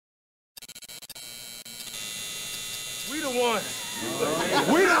We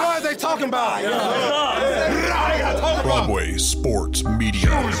the ones they talking about. Broadway Sports Media.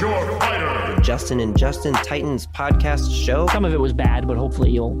 Choose your fighter. Justin and Justin Titans podcast show. Some of it was bad, but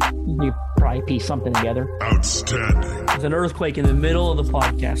hopefully you probably piece something together. Outstanding. There's an earthquake in the middle of the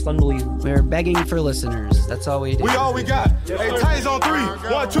podcast. Unbelievable. We're begging for listeners. That's all we do. We all we got. Hey, Titans on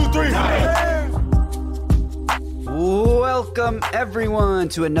three. 1, 2, 3. Welcome, everyone,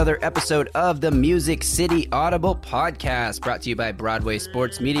 to another episode of the Music City Audible podcast, brought to you by Broadway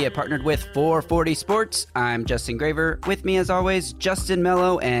Sports Media, partnered with 440 Sports. I'm Justin Graver. With me, as always, Justin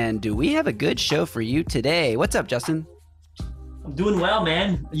Mello. And do we have a good show for you today? What's up, Justin? I'm doing well,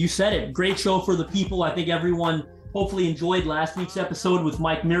 man. You said it. Great show for the people. I think everyone hopefully enjoyed last week's episode with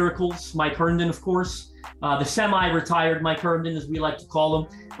Mike Miracles, Mike Herndon, of course. The semi-retired Mike Herndon, as we like to call him.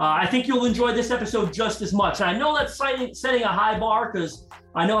 I think you'll enjoy this episode just as much. I know that's setting a high bar because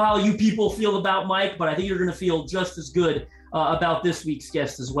I know how you people feel about Mike, but I think you're going to feel just as good about this week's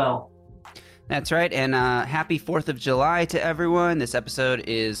guest as well. That's right, and happy 4th of July to everyone. This episode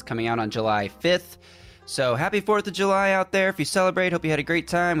is coming out on July 5th. So happy 4th of July out there. If you celebrate, hope you had a great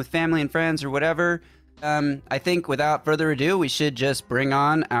time with family and friends or whatever. I think without further ado, we should just bring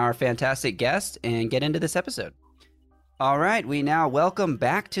on our fantastic guest and get into this episode. All right, we now welcome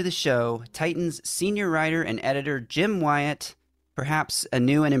back to the show Titans senior writer and editor Jim Wyatt, perhaps a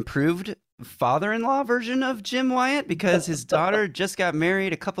new and improved father-in-law version of Jim Wyatt because his daughter just got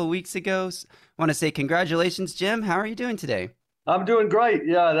married a couple weeks ago. I want to say congratulations, Jim. How are you doing today? I'm doing great.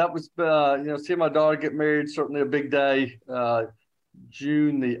 Yeah, that was, seeing my daughter get married, certainly a big day.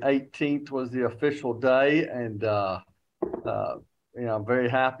 June the 18th was the official day, and I'm very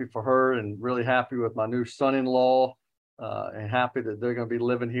happy for her and really happy with my new son-in-law, and happy that they're going to be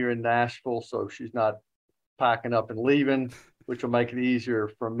living here in Nashville, so she's not packing up and leaving, which will make it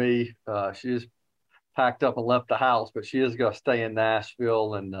easier for me. She just packed up and left the house, but she is going to stay in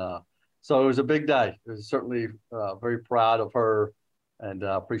Nashville, and so it was a big day. It was certainly very proud of her, and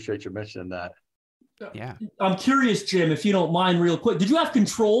I appreciate you mentioning that. Yeah. I'm curious, Jim, if you don't mind real quick, did you have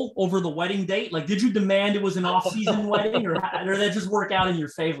control over the wedding date? Like, did you demand it was an off-season wedding or did that just work out in your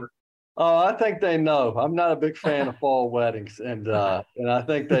favor? I think they know. I'm not a big fan of fall weddings, and I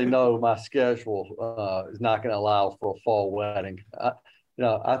think they know my schedule is not going to allow for a fall wedding.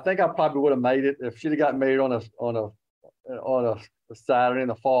 I think I probably would have made it if she'd have gotten married on a Saturday in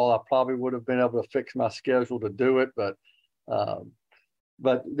the fall. I probably would have been able to fix my schedule to do it, but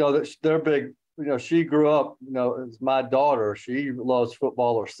they're big. She grew up, as my daughter, she loves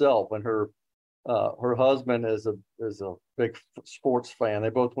football herself, and her husband is a big sports fan. They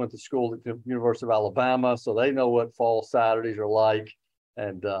both went to school at the University of Alabama, so they know what fall Saturdays are like.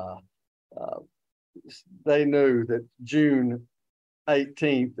 And they knew that June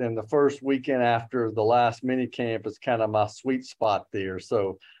 18th and the first weekend after the last mini camp is kind of my sweet spot there.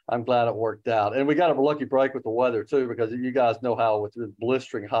 So I'm glad it worked out. And we got a lucky break with the weather too, because you guys know how it's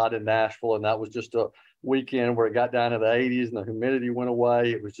blistering hot in Nashville, and that was just a weekend where it got down to the 80s and the humidity went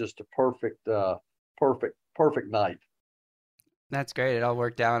away. It was just a perfect night. That's great. It all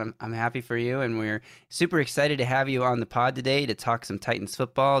worked out. I'm happy for you, and we're super excited to have you on the pod today to talk some Titans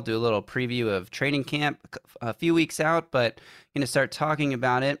football, do a little preview of training camp a few weeks out, but going to start talking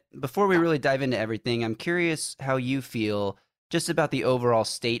about it. Before we really dive into everything, I'm curious how you feel just about the overall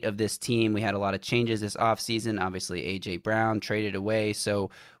state of this team. We had a lot of changes this offseason. Obviously, A.J. Brown traded away. So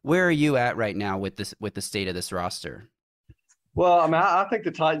where are you at right now with the state of this roster? Well, I think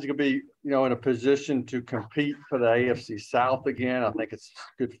the Titans are going to be, in a position to compete for the AFC South again. I think it's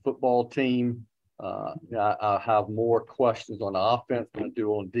a good football team. I have more questions on the offense than I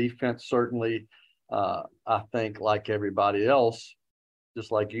do on defense, certainly. I think, like everybody else,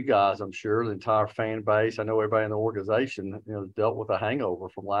 just like you guys, I'm sure, the entire fan base, I know everybody in the organization, dealt with a hangover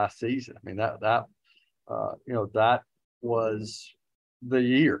from last season. That was the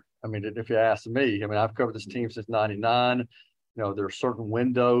year. If you ask me, I've covered this team since '99. There are certain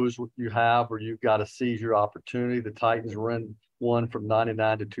windows you have where you've got to seize your opportunity. The Titans won from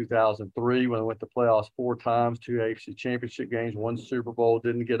 99 to 2003 when they went to playoffs 4 times, 2 AFC championship games, 1 Super Bowl,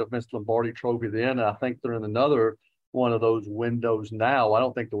 didn't get a Vince Lombardi trophy then. And I think they're in another one of those windows now. I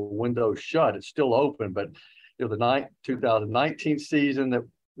don't think the window's shut. It's still open. But the 2019 season that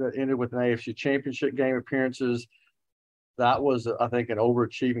ended with an AFC championship game appearances, that was, I think, an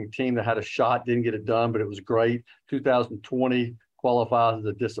overachieving team that had a shot, didn't get it done, but it was great. 2020 qualifies as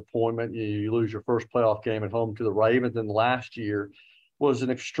a disappointment. You lose your first playoff game at home to the Ravens, and last year was an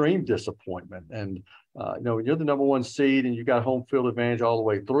extreme disappointment. And, when you're the number 1 seed and you got home field advantage all the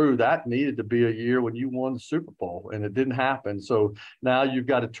way through, that needed to be a year when you won the Super Bowl, and it didn't happen. So now you've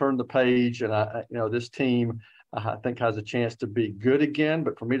got to turn the page, and this team, I think has a chance to be good again.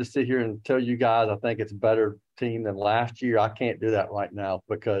 But for me to sit here and tell you guys, I think it's a better team than last year, I can't do that right now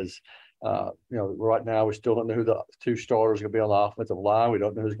because, right now we still don't know who the two starters are going to be on the offensive line. We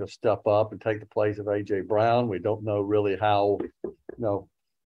don't know who's going to step up and take the place of A.J. Brown. We don't know really how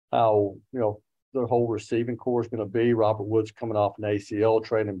the whole receiving core is going to be. Robert Woods coming off an ACL,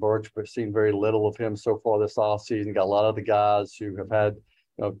 Traylon Burks, but seen very little of him so far this offseason. Got a lot of the guys who have had,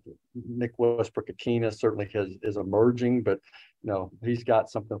 Nick Westbrook-Akina certainly is emerging, but he's got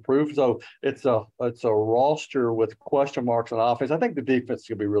something to prove. So it's a roster with question marks on offense. I think the defense is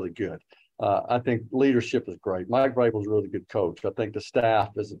going to be really good. I think leadership is great. Mike Vrabel is a really good coach. I think the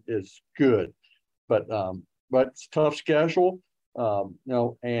staff is good, but it's a tough schedule.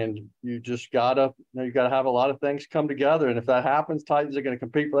 And you just gotta have a lot of things come together. And if that happens, Titans are going to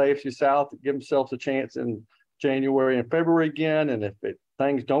compete for the AFC South, give themselves a chance in January and February again. And if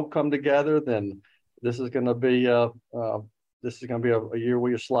things don't come together, then this is going to be a year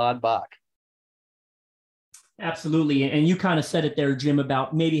where you slide back. Absolutely. And you kind of said it there, Jim,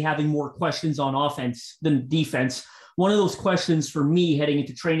 about maybe having more questions on offense than defense. One of those questions for me heading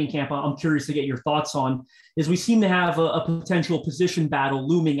into training camp, I'm curious to get your thoughts on, is we seem to have a potential position battle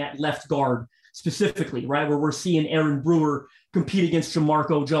looming at left guard specifically, right? Where we're seeing Aaron Brewer compete against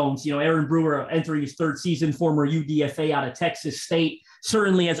Jamarco Jones. Aaron Brewer entering his third season, former UDFA out of Texas State,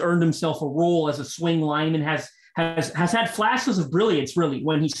 certainly has earned himself a role as a swing lineman, has had flashes of brilliance really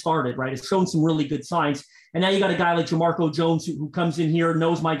when he started, right? Has shown some really good signs. And now you got a guy like Jamarco Jones who comes in here,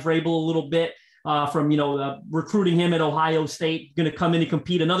 knows Mike Vrabel a little bit from recruiting him at Ohio State, going to come in and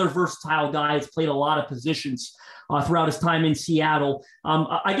compete. Another versatile guy, has played a lot of positions throughout his time in Seattle.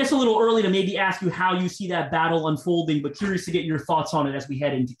 I guess a little early to maybe ask you how you see that battle unfolding, but curious to get your thoughts on it as we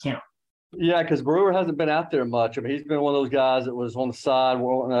head into camp. Yeah, because Brewer hasn't been out there much. I mean, he's been one of those guys that was on the side,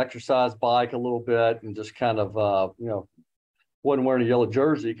 on an exercise bike a little bit, and just kind of, wasn't wearing a yellow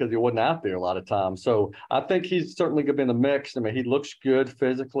jersey because he wasn't out there a lot of times. So I think he's certainly going to be in the mix. I mean, he looks good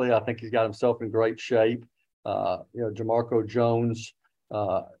physically. I think he's got himself in great shape. Jamarco Jones,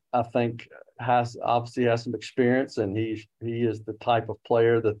 I think obviously has some experience, and he is the type of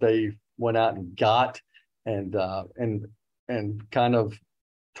player that they went out and got, and kind of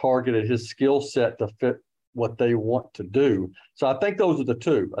targeted his skill set to fit what they want to do. So I think those are the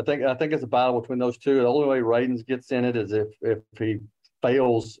two. I think it's a battle between those two. The only way Radens gets in it is if he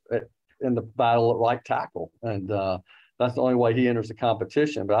fails in the battle at right tackle, and that's the only way he enters the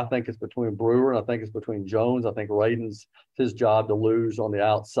competition. But I think it's between Brewer and I think it's between Jones. I think Radens, his job to lose on the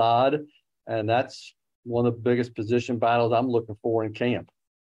outside, and that's one of the biggest position battles I'm looking for in camp.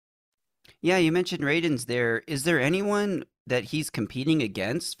 Yeah, you mentioned Radens there. Is there anyone that he's competing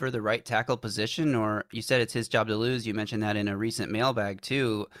against for the right tackle position? Or you said it's his job to lose. You mentioned that in a recent mailbag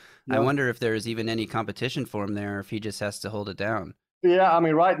too. Yeah. I wonder if there's even any competition for him there, if he just has to hold it down. Yeah, I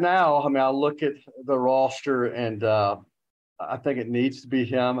mean, right now, I look at the roster and I think it needs to be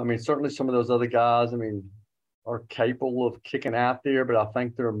him. I mean, certainly some of those other guys, are capable of kicking out there, but I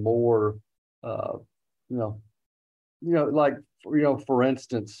think they're more, for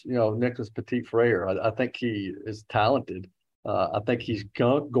instance, Nicholas Petit-Frere, I think he is talented. I think he's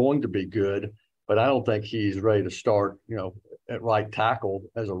going to be good, but I don't think he's ready to start, at right tackle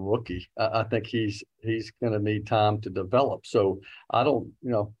as a rookie. I think he's going to need time to develop. So I don't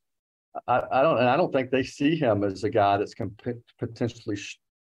think they see him as a guy that's potentially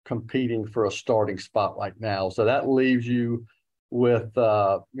competing for a starting spot right now. So that leaves you with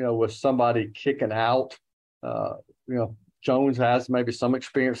somebody kicking out. Jones has maybe some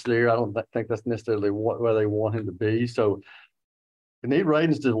experience there. I don't think that's necessarily where they want him to be. So they need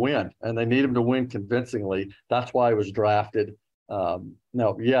Radens to win, and they need him to win convincingly. That's why he was drafted.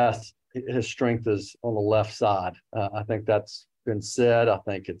 Yes, his strength is on the left side. I think that's been said. I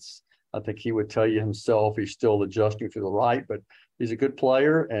think he would tell you himself he's still adjusting to the right, but he's a good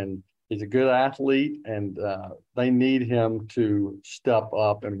player and he's a good athlete, and they need him to step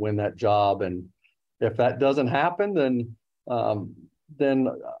up and win that job. And if that doesn't happen, then I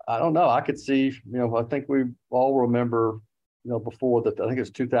don't know. I could see, I think we all remember, before that, I think it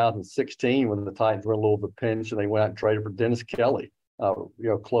was 2016 when the Titans were in a little bit of a pinch and they went out and traded for Dennis Kelly,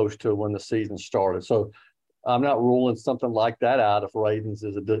 close to when the season started. So I'm not ruling something like that out if Radens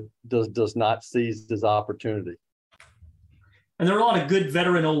does not seize his opportunity. And there are a lot of good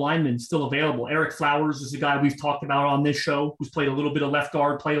veteran O-linemen still available. Eric Flowers is a guy we've talked about on this show who's played a little bit of left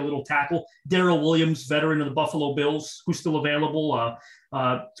guard, played a little tackle. Darrell Williams, veteran of the Buffalo Bills, who's still available.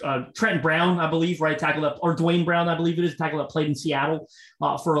 Trent Brown, I believe, right, tackle that, or Dwayne Brown, I believe it is, tackle that played in Seattle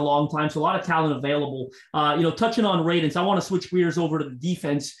for a long time. So a lot of talent available. Touching on Radunz, I want to switch gears over to the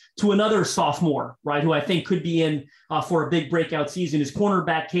defense to another sophomore, right, who I think could be in for a big breakout season, is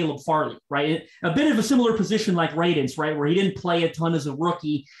cornerback Caleb Farley, right? A bit of a similar position like Radunz, right, where he didn't play a ton as a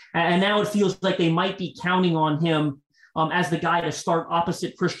rookie, and now it feels like they might be counting on him as the guy to start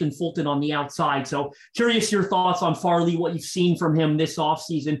opposite Christian Fulton on the outside. So curious your thoughts on Farley, what you've seen from him this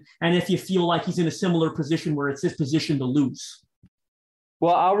offseason, and if you feel like he's in a similar position where it's his position to lose.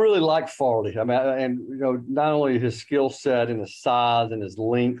 Well, I really like Farley. I mean, and not only his skill set and his size and his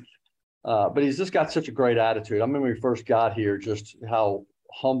length, but he's just got such a great attitude. I remember when he first got here, just how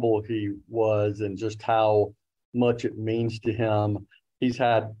humble he was and just how much it means to him. He's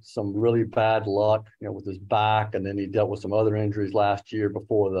had some really bad luck, with his back, and then he dealt with some other injuries last year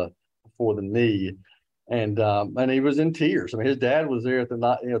before the knee, and he was in tears. I mean, his dad was there at the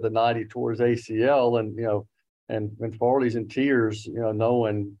night he tore his ACL, and Farley's in tears,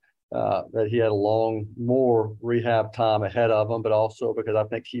 knowing that he had more rehab time ahead of him, but also because I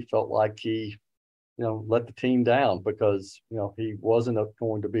think he felt like he let the team down because, he wasn't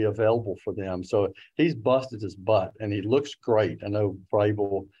going to be available for them. So he's busted his butt and he looks great. I know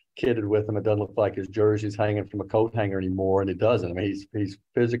Vrabel kidded with him. It doesn't look like his jersey's hanging from a coat hanger anymore, and it doesn't. I mean, he's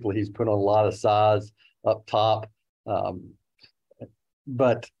physically, he's put on a lot of size up top.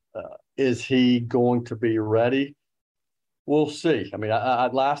 But is he going to be ready? We'll see. I mean,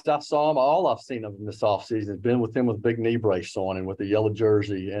 last I saw him, all I've seen of him this offseason has been with him with big knee brace on and with the yellow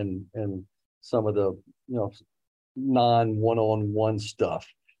jersey and some of the non-one-on-one stuff.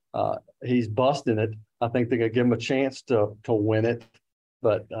 He's busting it. I think they're gonna give him a chance to win it,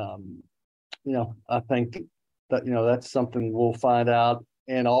 but I think that that's something we'll find out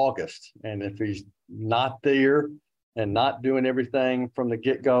in August. And if he's not there and not doing everything from the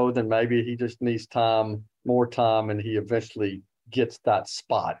get-go, then maybe he just needs more time, and he eventually gets that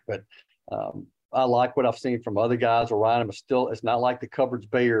spot. But I like what I've seen from other guys around him. It's not like the cupboard's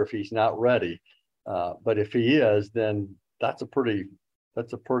bare if he's not ready. But if he is, then that's a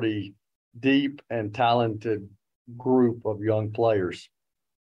pretty deep and talented group of young players.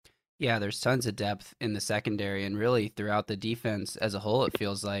 Yeah, there's tons of depth in the secondary, and really throughout the defense as a whole. It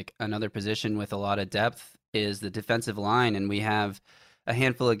feels like another position with a lot of depth is the defensive line, and we have a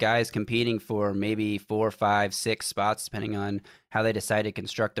handful of guys competing for maybe 4, 5, 6 spots, depending on how they decide to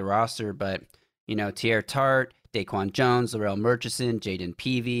construct the roster. But Tier Tart, Daquan Jones, Laurel Murchison, Jaden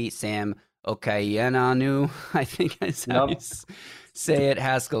Peavy, Sam Okaienanu, I think is how you say it,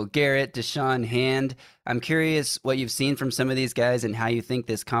 Haskell Garrett, Deshaun Hand. I'm curious what you've seen from some of these guys and how you think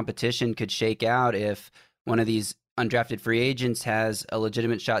this competition could shake out if one of these undrafted free agents has a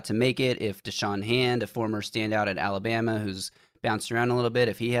legitimate shot to make it, if Deshaun Hand, a former standout at Alabama who's bounced around a little bit,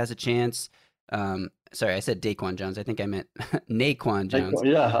 if he has a chance. Sorry, I said Daquan Jones. I think I meant Naquan Jones.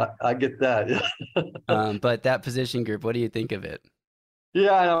 Yeah, I get that. Yeah. But that position group, what do you think of it?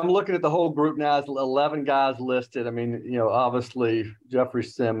 Yeah, I'm looking at the whole group now. It's 11 guys listed. I mean, obviously Jeffrey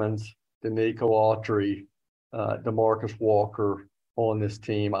Simmons, Danico Autry, DeMarcus Walker on this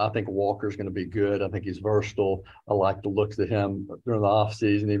team. I think Walker's going to be good. I think he's versatile. I like the looks of him during the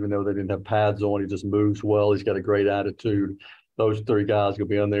offseason, even though they didn't have pads on. He just moves well. He's got a great attitude. Those 3 guys going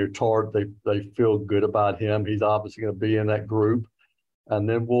to be on there. Tart, they feel good about him. He's obviously going to be in that group. And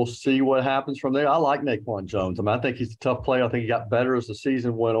then we'll see what happens from there. I like Naquan Jones. I mean, I think he's a tough player. I think he got better as the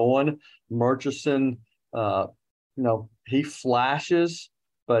season went on. Murchison, he flashes,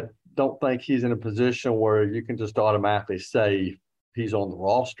 but don't think he's in a position where you can just automatically say he's on the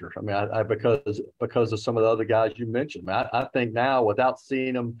roster. I mean, because of some of the other guys you mentioned. I think now, without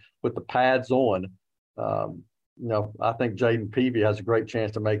seeing him with the pads on, I think Jaden Peavy has a great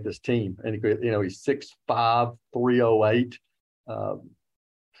chance to make this team. And he's 6'5", 308.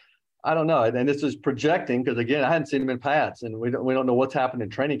 I don't know, and this is projecting because again, I hadn't seen him in pads, and we don't know what's happened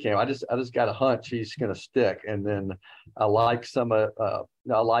in training camp. I just got a hunch he's going to stick, and then I like I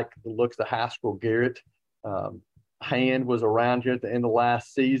like the looks of Haskell Garrett. Hand was around here at the end of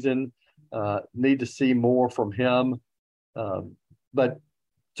last season. Need to see more from him, but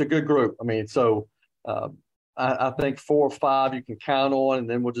it's a good group. I mean, so I think 4 or 5 you can count on, and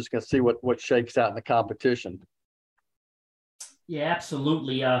then we're just going to see what shakes out in the competition. Yeah,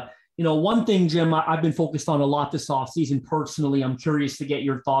 absolutely. One thing, Jim, I've been focused on a lot this offseason personally. I'm curious to get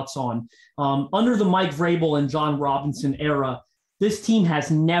your thoughts on. Under the Mike Vrabel and John Robinson era, this team has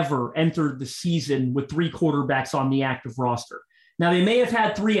never entered the season with 3 quarterbacks on the active roster. Now, they may have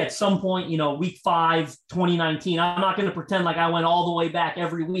had 3 at some point, week 5, 2019. I'm not going to pretend like I went all the way back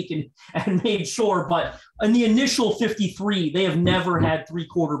every week and made sure, but in the initial 53, they have never had 3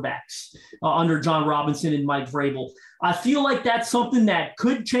 quarterbacks under John Robinson and Mike Vrabel. I feel like that's something that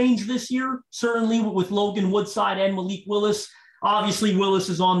could change this year, certainly with Logan Woodside and Malik Willis. Obviously, Willis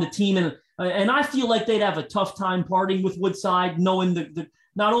is on the team, and I feel like they'd have a tough time parting with Woodside, knowing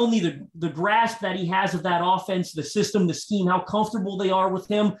not only the grasp that he has of that offense, the system, the scheme, how comfortable they are with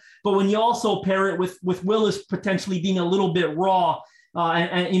him, but when you also pair it with Willis potentially being a little bit raw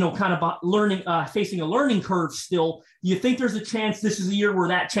and kind of learning, facing a learning curve still, do you think there's a chance this is a year where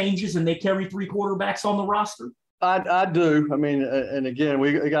that changes and they carry 3 quarterbacks on the roster? I do. I mean, and again,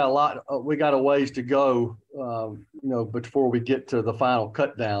 we got a ways to go, before we get to the final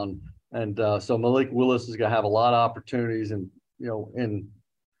cut down. And so Malik Willis is going to have a lot of opportunities, and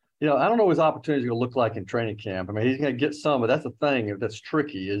I don't know what his opportunities are going to look like in training camp. I mean, he's going to get some, but that's the thing that's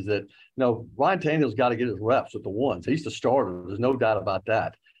tricky is that, Ryan Tannehill's got to get his reps with the ones. He's the starter. There's no doubt about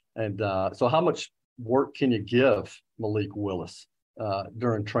that. And so how much work can you give Malik Willis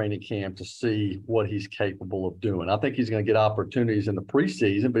during training camp to see what he's capable of doing? I think he's going to get opportunities in the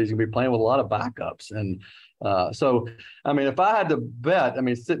preseason, but he's going to be playing with a lot of backups. And so, I mean, if I had to bet,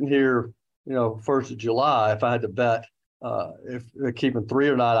 sitting here, 1st of July, if I had to bet if they're keeping 3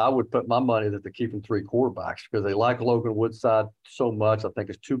 or not, I would put my money that they're keeping 3 quarterbacks because they like Logan Woodside so much. I think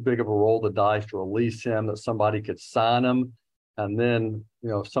it's too big of a roll of the dice to release him, that somebody could sign him. And then,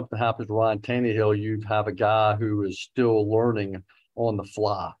 if something happens to Ryan Tannehill, you'd have a guy who is still learning on the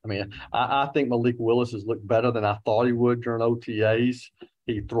fly. I mean, I think Malik Willis has looked better than I thought he would during OTAs.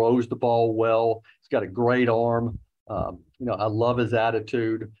 He throws the ball well. He's got a great arm. I love his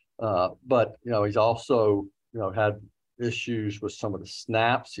attitude. But, he's also, had issues with some of the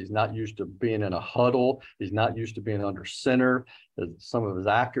snaps. He's not used to being in a huddle. He's not used to being under center. Some of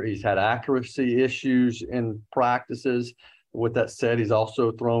he's had accuracy issues in practices. With that said, he's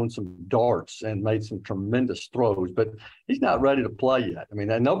also thrown some darts and made some tremendous throws, but he's not ready to play yet. I mean,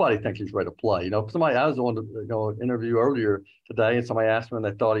 nobody thinks he's ready to play. I was on an interview earlier today, and somebody asked me when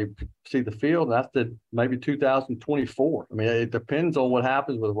they thought he could see the field, and I said maybe 2024. I mean, it depends on what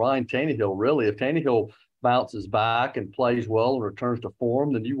happens with Ryan Tannehill, really. If Tannehill bounces back and plays well and returns to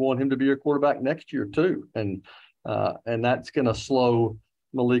form, then you want him to be your quarterback next year too. And that's going to slow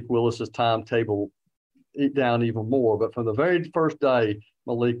Malik Willis's timetable down even more. But from the very first day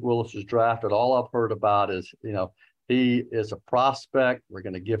Malik Willis was drafted, all I've heard about is, he is a prospect. We're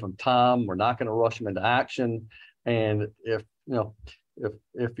going to give him time. We're not going to rush him into action. And if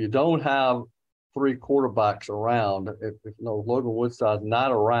you don't have 3 quarterbacks around, if Logan Woodside's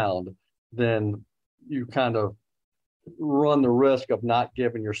not around, then you kind of run the risk of not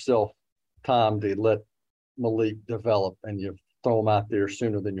giving yourself time to let Malik develop, and you throw him out there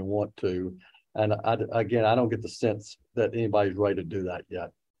sooner than you want to. And I don't get the sense that anybody's ready to do that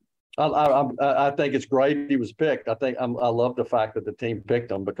yet. I think it's great he was picked. I love the fact that the team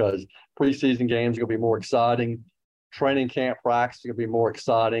picked him because preseason games are going to be more exciting. Training camp practice is going to be more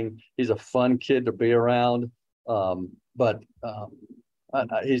exciting. He's a fun kid to be around, but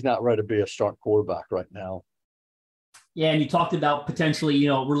he's not ready to be a starting quarterback right now. Yeah, and you talked about potentially,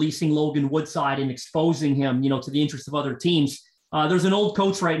 releasing Logan Woodside and exposing him, to the interest of other teams. There's an old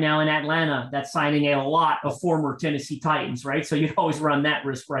coach right now in Atlanta that's signing a lot of former Tennessee Titans, right? So you'd always run that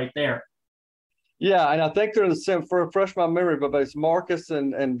risk right there. Yeah, and I think they're in the same, for refresh my memory, but it's Marcus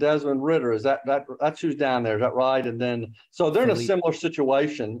and Desmond Ridder. Is that's who's down there? Is that right? And then so they're in a similar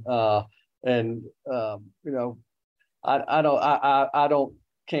situation. I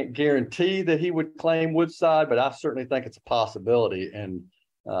can't guarantee that he would claim Woodside, but I certainly think it's a possibility. And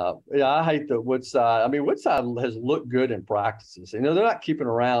I hate that Woodside. I mean, Woodside has looked good in practices. They're not keeping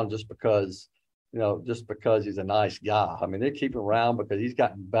around just because he's a nice guy. I mean, they're keeping around because he's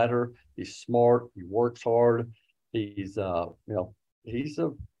gotten better. He's smart. He works hard. Hopefully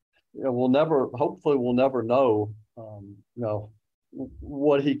we'll never know,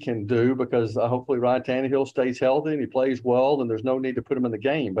 what he can do because hopefully Ryan Tannehill stays healthy and he plays well, and there's no need to put him in the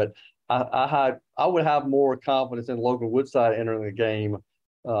game. But I would have more confidence in Logan Woodside entering the game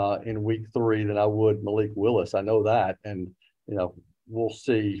in week 3 than I would Malik Willis. I know that. And, we'll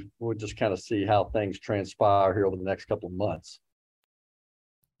see. We'll just kind of see how things transpire here over the next couple of months.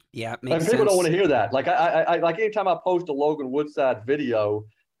 Yeah, it makes people sense. Don't want to hear that. Like I like anytime I post a Logan Woodside video,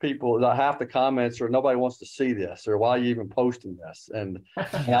 half the comments are nobody wants to see this, or why are you even posting this? And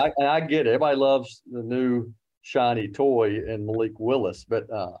I get it. Everybody loves the new shiny toy in Malik Willis, but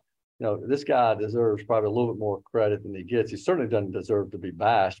this guy deserves probably a little bit more credit than he gets. He certainly doesn't deserve to be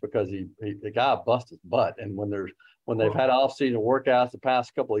bashed because the guy busted his butt. And when they've had off-season workouts the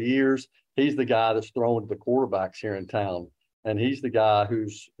past couple of years, he's the guy that's throwing to the quarterbacks here in town. And he's the guy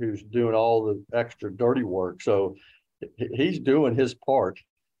who's doing all the extra dirty work. So he's doing his part.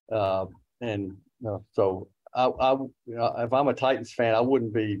 So if I'm a Titans fan, I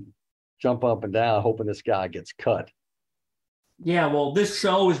wouldn't be jump up and down hoping this guy gets cut. Yeah, well, this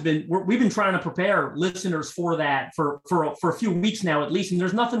show we've been trying to prepare listeners for that for a few weeks now, at least. And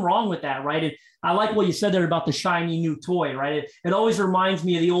there's nothing wrong with that, right? And I like what you said there about the shiny new toy, right? It always reminds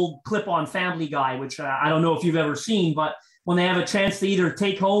me of the old clip-on Family Guy, which I don't know if you've ever seen, but when they have a chance to either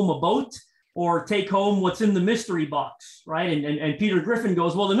take home a boat or take home what's in the mystery box, right? And Peter Griffin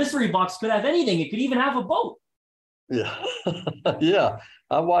goes, well, the mystery box could have anything. It could even have a boat. Yeah. Yeah.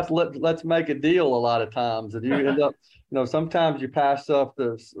 I watched Let's Make a Deal a lot of times, and you end up, sometimes you pass up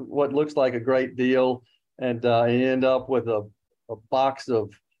what looks like a great deal, and you end up with a box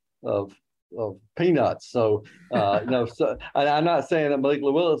of peanuts. So, so I'm not saying that Malik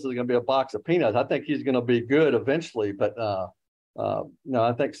Willis is going to be a box of peanuts. I think he's going to be good eventually, but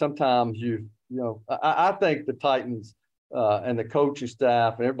I think sometimes I think the Titans and the coaching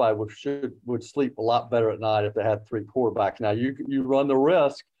staff and everybody would sleep a lot better at night if they had three quarterbacks. Now you run the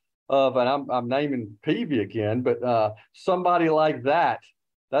risk of, and I'm naming Peavy again, but somebody like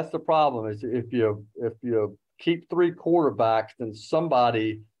that's the problem is if you keep three quarterbacks, then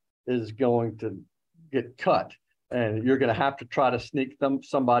somebody is going to get cut and you're going to have to try to sneak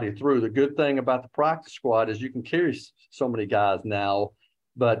somebody through. The good thing about the practice squad is you can carry so many guys now,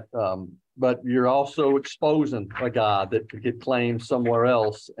 but you're also exposing a guy that could get claimed somewhere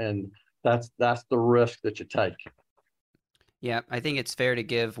else, and that's the risk that you take. Yeah, I think it's fair to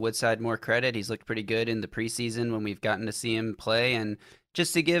give Woodside more credit. He's looked pretty good in the preseason when we've gotten to see him play, and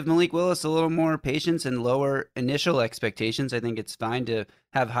just to give Malik Willis a little more patience and lower initial expectations. I think it's fine to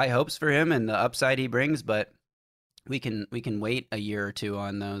have high hopes for him and the upside he brings, but we can wait a year or two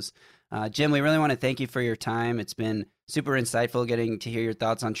on those. Jim, we really want to thank you for your time. It's been super insightful getting to hear your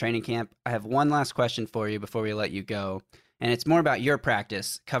thoughts on training camp. I have one last question for you before we let you go, and it's more about your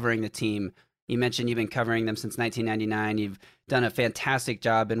practice covering the team. You mentioned you've been covering them since 1999. You've done a fantastic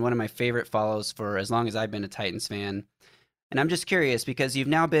job, and one of my favorite follows for as long as I've been a Titans fan. And I'm just curious because you've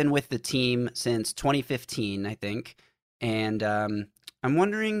now been with the team since 2015, I think, and I'm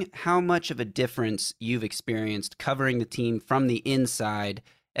wondering how much of a difference you've experienced covering the team from the inside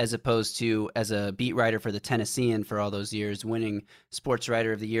as opposed to as a beat writer for the Tennessean for all those years, winning Sports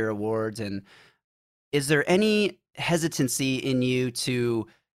Writer of the Year awards. And is there any hesitancy in you to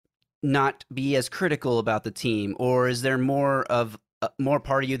not be as critical about the team, or is there more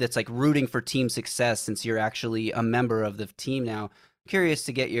part of you that's like rooting for team success since you're actually a member of the team now? Curious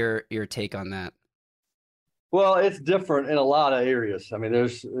to get your take on that. Well, it's different in a lot of areas. I mean,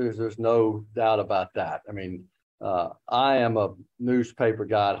 there's no doubt about that. I mean, I am a newspaper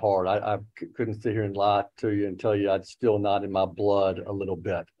guy at heart. I couldn't sit here and lie to you and tell you I'd still not in my blood a little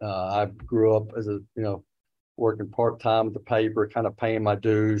bit. I grew up as working part-time at the paper, kind of paying my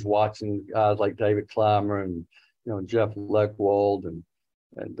dues, watching guys like David Clymer and, Jeff Leckwald and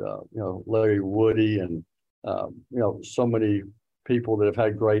Larry Woody and, so many people that have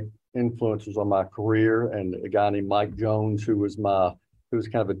had great influences on my career, and a guy named Mike Jones, who was kind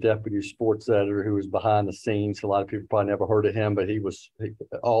of a deputy sports editor who was behind the scenes. A lot of people probably never heard of him, but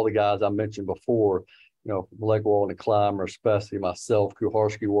all the guys I mentioned before, Leckwald and Clymer, especially myself,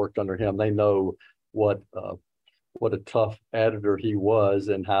 Kuharski worked under him. They know what a tough editor he was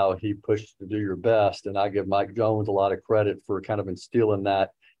and how he pushed to do your best. And I give Mike Jones a lot of credit for kind of instilling that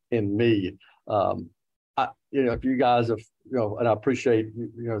in me. If you guys have, and I appreciate,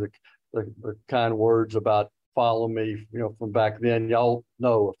 the kind words about following me, from back then. Y'all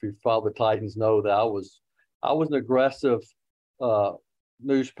know, if you follow the Titans, know that I was an aggressive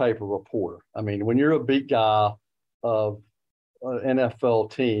newspaper reporter. I mean, when you're a beat guy of an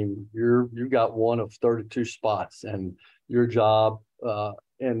NFL team, you got one of 32 spots, and your job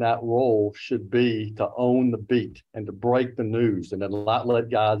in that role should be to own the beat and to break the news, and then not let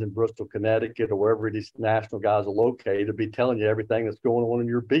guys in Bristol, Connecticut, or wherever these national guys are located to be telling you everything that's going on in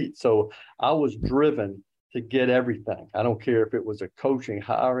your beat. So I was driven to get everything. I don't care if it was a coaching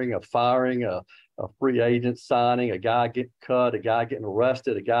hiring, a firing, a free agent signing, a guy getting cut, a guy getting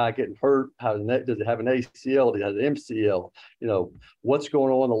arrested, a guy getting hurt. Does it have an ACL? Does it have an MCL? What's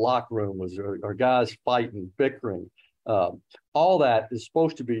going on in the locker room? Are guys fighting, bickering? All that is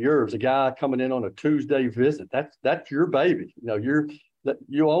supposed to be yours. A guy coming in on a Tuesday visit, that's your baby.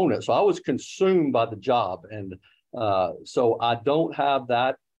 You own it. So I was consumed by the job, and so I don't have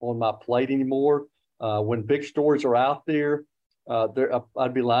that on my plate anymore. When big stories are out there,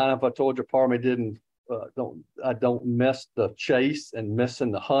 I'd be lying if I told you part of me didn't. I don't miss the chase and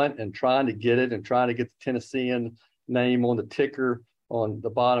missing the hunt and trying to get it and trying to get the Tennessean name on the ticker on the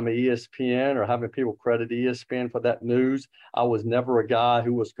bottom of ESPN or having people credit ESPN for that news. I was never a guy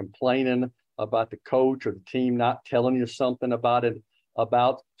who was complaining about the coach or the team not telling you something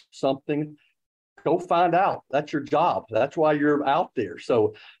about something. Go find out. That's your job. That's why you're out there.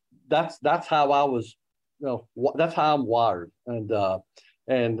 So that's how I was, that's how I'm wired. And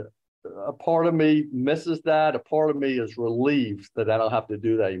a part of me misses that. A part of me is relieved that I don't have to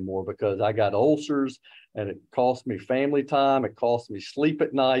do that anymore because I got ulcers and it cost me family time. It cost me sleep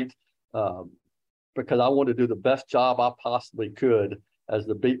at night because I wanted to do the best job I possibly could as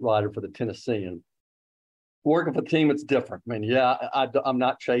the beat writer for the Tennessean. Working for the team, it's different. I mean, I'm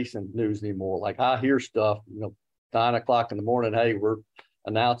not chasing news anymore. Like I hear stuff, 9 o'clock in the morning, hey, we're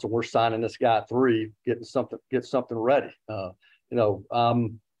announcing we're signing this guy at 3, get something ready. I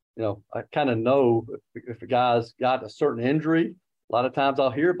kind of know if a guy's got a certain injury, a lot of times I'll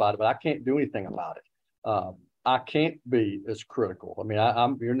hear about it, but I can't do anything about it. I can't be as critical. I mean,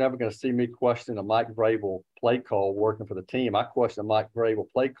 you're never going to see me question a Mike Vrabel play call working for the team. I question a Mike Vrabel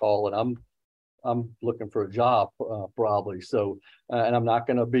play call, and I'm looking for a job probably. So, and I'm not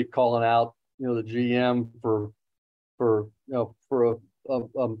going to be calling out, the GM for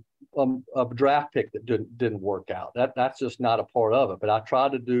a draft pick that didn't work out. That's just not a part of it. But I try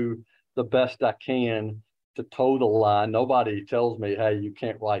to do the best I can to toe the line. Nobody tells me, hey, you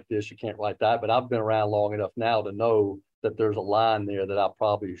can't write this, you can't write that. But I've been around long enough now to know that there's a line there that I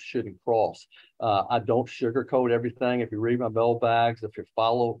probably shouldn't cross. I don't sugarcoat everything. If you read my mailbags, if you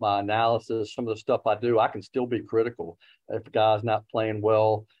follow my analysis, some of the stuff I do, I can still be critical. If a guy's not playing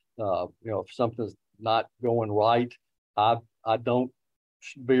well, if something's not going right, I don't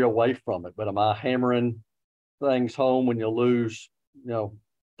veer away from it. But am I hammering things home when you lose,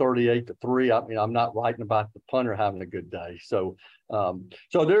 38-3? I mean, I'm not writing about the punter having a good day. So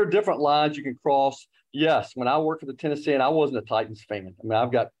there are different lines you can cross. Yes, when I worked for the Tennessean, I wasn't a Titans fan. I mean,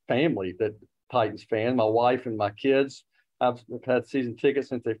 I've got family that Titans fan. My wife and my kids have had season tickets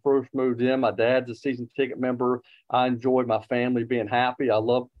since they first moved in. My dad's a season ticket member. I enjoyed my family being happy. I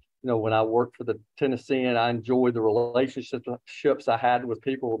love, when I worked for the Tennessean, I enjoyed the relationships I had with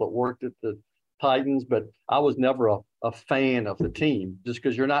people that worked at the Titans, but I was never a fan of the team just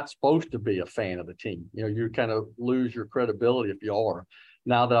because you're not supposed to be a fan of the team. You kind of lose your credibility if you are.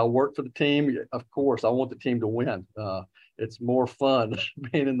 Now that I work for the team, of course, I want the team to win. It's more fun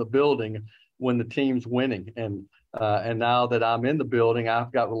being in the building when the team's winning. And now that I'm in the building,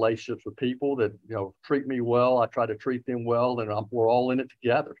 I've got relationships with people that, treat me well. I try to treat them well, and we're all in it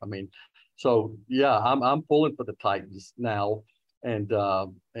together. I mean, so yeah, I'm pulling for the Titans now, and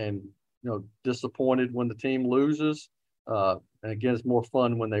disappointed when the team loses. And again, it's more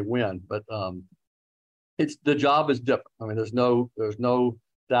fun when they win, but the job is different. I mean, there's no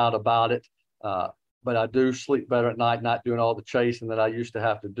doubt about it. But I do sleep better at night, not doing all the chasing that I used to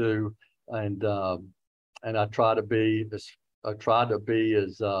have to do. And I try to be as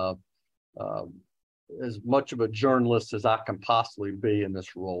much of a journalist as I can possibly be in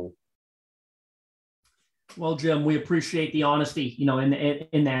this role. Well, Jim, we appreciate the honesty,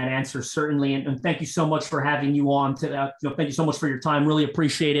 in that answer, certainly. And thank you so much for having you on. Thank you so much for your time. Really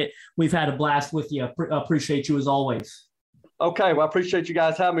appreciate it. We've had a blast with you. Appreciate you as always. Okay. Well, I appreciate you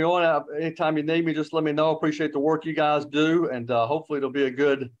guys having me on. Anytime you need me, just let me know. Appreciate the work you guys do. And hopefully it'll be a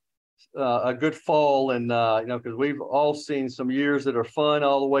good fall. And, because we've all seen some years that are fun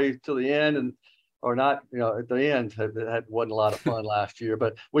all the way to the end or not, at the end, it wasn't a lot of fun last year,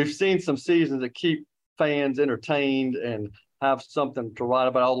 but we've seen some seasons that keep fans entertained and have something to write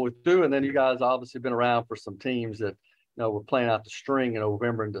about all the way through. And then you guys obviously been around for some teams that were playing out the string in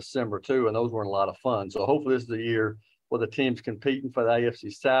November and December too, and those weren't a lot of fun. So hopefully this is the year where the team's competing for the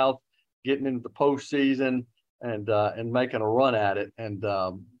AFC South, getting into the postseason and making a run at it. And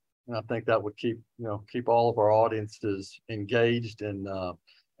I think that would keep all of our audiences engaged and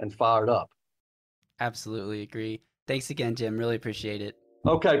fired up. Absolutely agree. Thanks again, Jim. Really appreciate it.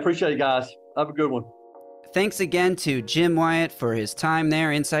 Okay, appreciate it, guys. Have a good one. Thanks again to Jim Wyatt for his time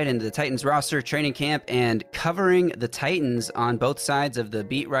there, insight into the Titans roster, training camp, and covering the Titans on both sides of the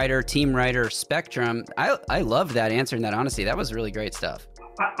beat writer, team writer spectrum. I loved that answer and that honesty. That was really great stuff.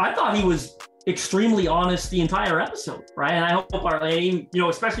 I thought he was extremely honest the entire episode, right? And I hope our aim,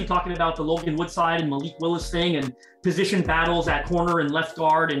 especially talking about the Logan Woodside and Malik Willis thing and position battles at corner and left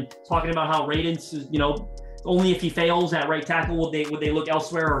guard and talking about how Radunz is, only if he fails at right tackle would they look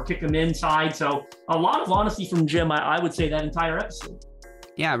elsewhere or kick him inside. So a lot of honesty from Jim, I would say, that entire episode.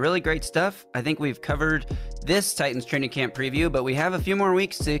 Yeah, really great stuff. I think we've covered this Titans training camp preview, but we have a few more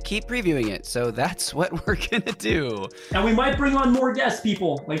weeks to keep previewing it. So that's what we're going to do. And we might bring on more guests,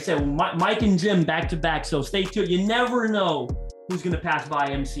 people. Like I said, Mike and Jim back to back. So stay tuned. You never know who's going to pass by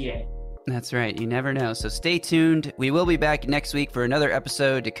MCA. That's right. You never know. So stay tuned. We will be back next week for another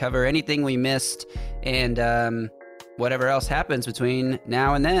episode to cover anything we missed and whatever else happens between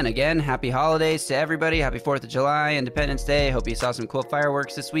now and then. Again, happy holidays to everybody. Happy 4th of July, Independence Day. Hope you saw some cool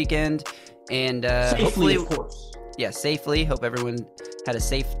fireworks this weekend. And Safely, hopefully, of course. Yeah, safely. Hope everyone had a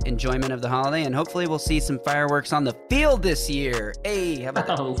safe enjoyment of the holiday. And hopefully we'll see some fireworks on the field this year. Hey, how about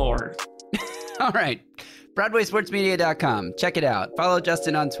that? Oh, Lord. All right. BroadwaySportsMedia.com. Check it out. Follow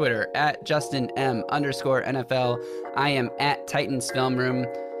Justin on Twitter at JustinM_NFL. I am at Titans Film Room.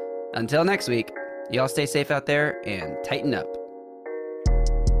 Until next week, y'all stay safe out there and tighten up.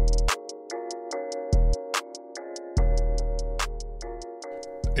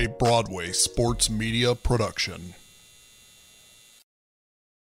 A Broadway Sports Media production.